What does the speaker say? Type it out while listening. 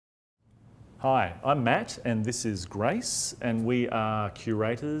Hi, I'm Matt and this is Grace, and we are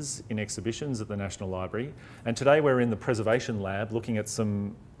curators in exhibitions at the National Library, and today we're in the preservation lab looking at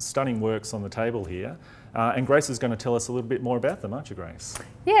some stunning works on the table here, and Grace is going to tell us a little bit more about them, aren't you, Grace?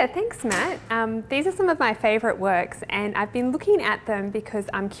 Yeah, thanks Matt. These are some of my favourite works, and I've been looking at them because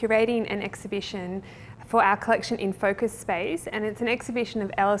I'm curating an exhibition for our collection in Focus Space, and it's an exhibition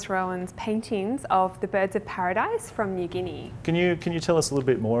of Ellis Rowan's paintings of the birds of paradise from New Guinea. Can you tell us a little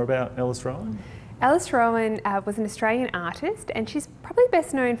bit more about Ellis Rowan? Ellis Rowan was an Australian artist, and she's probably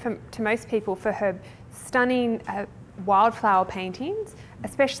best known to most people for her stunning wildflower paintings,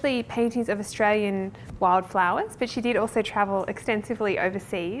 especially paintings of Australian wildflowers, but she did also travel extensively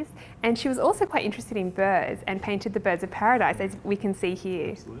overseas, and she was also quite interested in birds and painted the birds of paradise, as we can see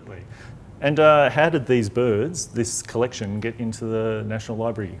here. Absolutely. And how did these birds, this collection, get into the National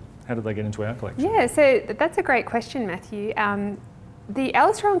Library? How did they get into our collection? Yeah, so that's a great question, Matthew. The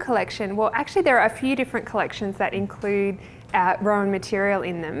Ellis Rowan collection, well, actually there are a few different collections that include Rowan material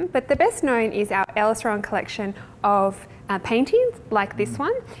in them, but the best known is our Ellis Rowan collection of paintings like this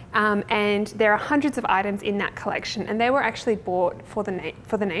one, and there are hundreds of items in that collection, and they were actually bought for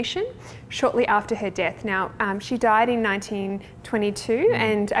the nation shortly after her death. Now, she died in 1922,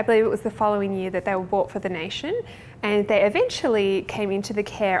 and I believe it was the following year that they were bought for the nation, and they eventually came into the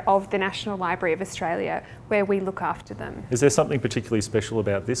care of the National Library of Australia, where we look after them. Is there something particularly special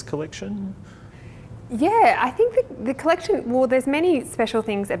about this collection? Yeah, I think the collection, well, there's many special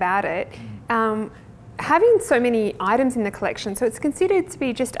things about it. Having so many items in the collection, so it's considered to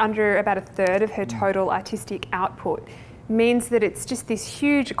be just under about a third of her total artistic output, means that it's just this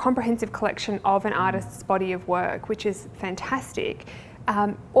huge comprehensive collection of an artist's body of work, which is fantastic.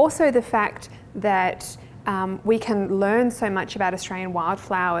 Also the fact that we can learn so much about Australian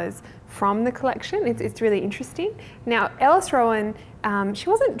wildflowers from the collection, it's really interesting. Now, Ellis Rowan, she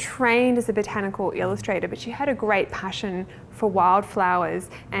wasn't trained as a botanical illustrator, but she had a great passion for wildflowers,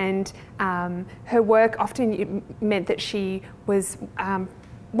 and her work often meant that she was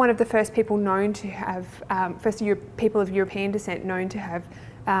one of the first people known to have, people of European descent known to have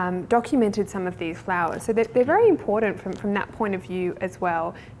documented some of these flowers. So they're very important from that point of view as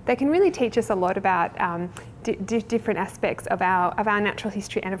well. They can really teach us a lot about different aspects of our natural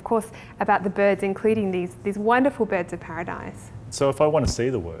history, and of course about the birds, including these wonderful birds of paradise. So if I want to see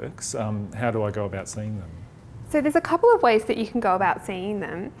the works, how do I go about seeing them? So there's a couple of ways that you can go about seeing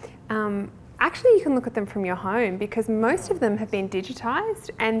them. Actually, you can look at them from your home, because most of them have been digitised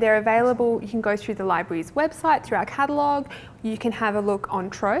and they're available. You can go through the library's website, through our catalogue. You can have a look on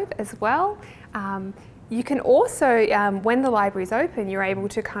Trove as well. You can also, when the library is open, you're able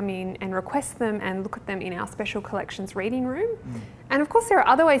to come in and request them and look at them in our special collections reading room. And of course, there are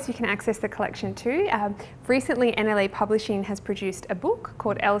other ways you can access the collection too. Recently, NLA Publishing has produced a book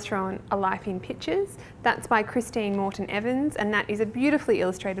called Ellis Rowan, A Life in Pictures. That's by Christine Morton Evans, and that is a beautifully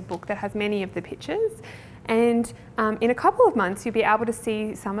illustrated book that has many of the pictures. And in a couple of months, you'll be able to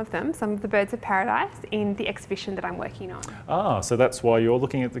see some of them, some of the birds of paradise, in the exhibition that I'm working on. Ah, so that's why you're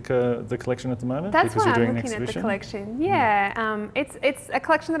looking at the collection at the moment? That's because why you're doing I'm an looking at the exhibition? collection. Yeah, it's a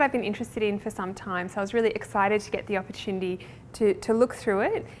collection that I've been interested in for some time, so I was really excited to get the opportunity to look through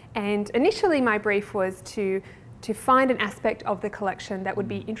it. And initially, my brief was to find an aspect of the collection that would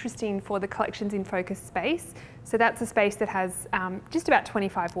be interesting for the collections in Focus Space. So that's a space that has just about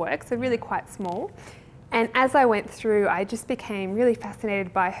 25 works, so really quite small. And as I went through, I just became really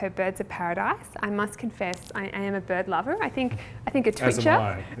fascinated by her birds of paradise. I must confess, I am a bird lover. I think a twitcher. As am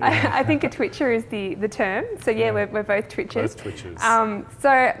I. Yeah. I think a twitcher is the term. So yeah, we're both twitchers. Both twitchers. So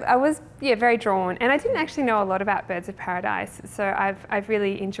I was very drawn, and I didn't actually know a lot about birds of paradise. So I've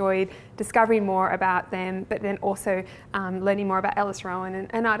really enjoyed discovering more about them, but then also learning more about Ellis Rowan,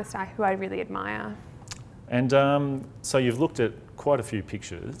 an artist who I really admire. And so you've looked at quite a few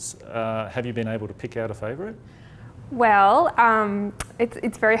pictures. Have you been able to pick out a favourite? Well,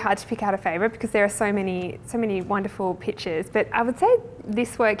 it's very hard to pick out a favourite because there are so many wonderful pictures. But I would say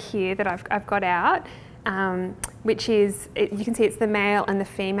this work here that I've got out, which is, you can see it's the male and the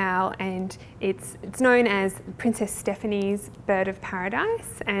female, and it's known as Princess Stephanie's Bird of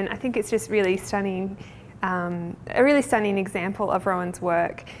Paradise, and I think it's just really stunning, a really stunning example of Rowan's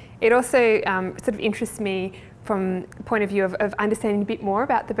work. It also sort of interests me from the point of view of understanding a bit more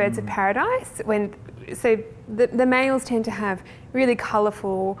about the birds of paradise. So the males tend to have really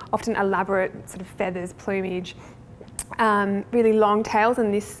colourful, often elaborate sort of feathers, plumage, really long tails,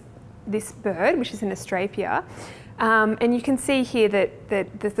 and this bird, which is an astrapia, And you can see here that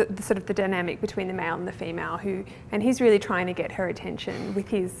the sort of the dynamic between the male and the female, and he's really trying to get her attention with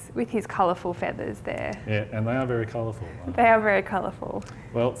his colourful feathers there. Yeah, and they are very colourful. They are very colourful.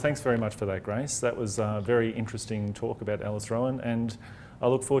 Well, thanks very much for that, Grace. That was a very interesting talk about Ellis Rowan, and I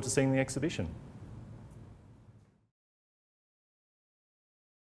look forward to seeing the exhibition.